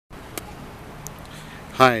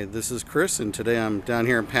Hi, this is Chris, and today I'm down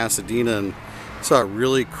here in Pasadena and saw a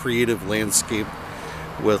really creative landscape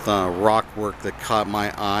with rock work that caught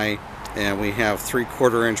my eye. And we have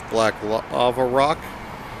 3/4 inch black lava rock.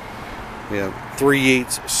 We have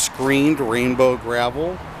 3/8 screened rainbow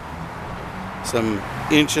gravel, some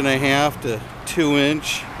 1.5 to 2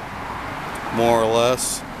 inch, more or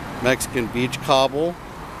less, Mexican beach cobble,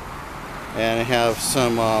 and I have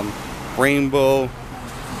some rainbow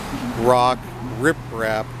rock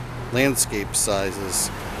riprap landscape sizes,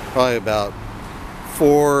 probably about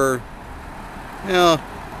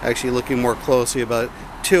actually looking more closely, about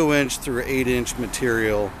 2-inch through 8-inch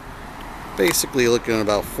material. Basically looking at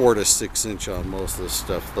about 4 to 6 inch on most of this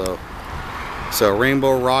stuff though. So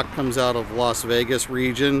rainbow rock comes out of Las Vegas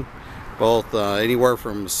region, both anywhere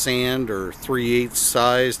from sand or 3/8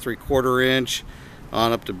 size, 3/4 inch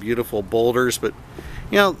on up to beautiful boulders. But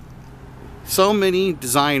you know, so many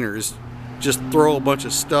designers just throw a bunch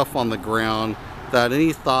of stuff on the ground without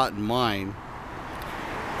any thought in mind,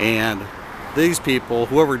 and these people,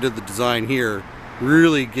 whoever did the design here,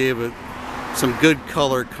 really gave it some good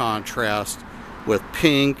color contrast with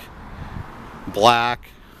pink, black,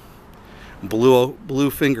 blue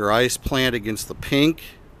finger ice plant against the pink,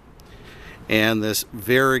 and this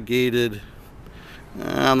variegated,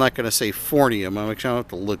 I'm not going to say phornium, I'm actually going to have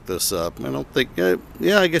to look this up. I don't think,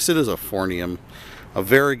 yeah, I guess it is a phornium. A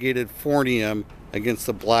variegated phornium against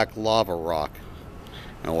the black lava rock.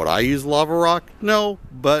 Now, would I use lava rock? No,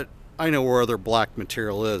 but I know where other black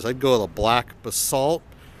material is. I'd go with a black basalt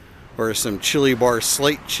or some chili bar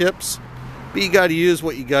slate chips. But you got to use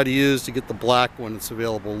what you got to use to get the black when it's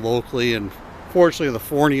available locally, and fortunately the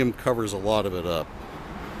phornium covers a lot of it up.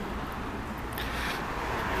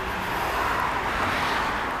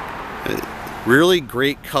 Really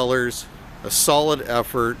great colors, a solid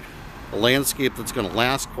effort, a landscape that's going to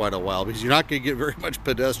last quite a while, because you're not going to get very much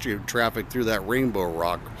pedestrian traffic through that rainbow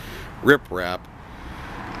rock riprap.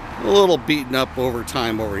 A little beaten up over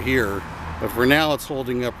time over here, but for now it's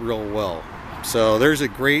holding up real well. So there's a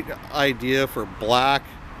great idea for black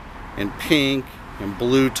and pink and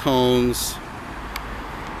blue tones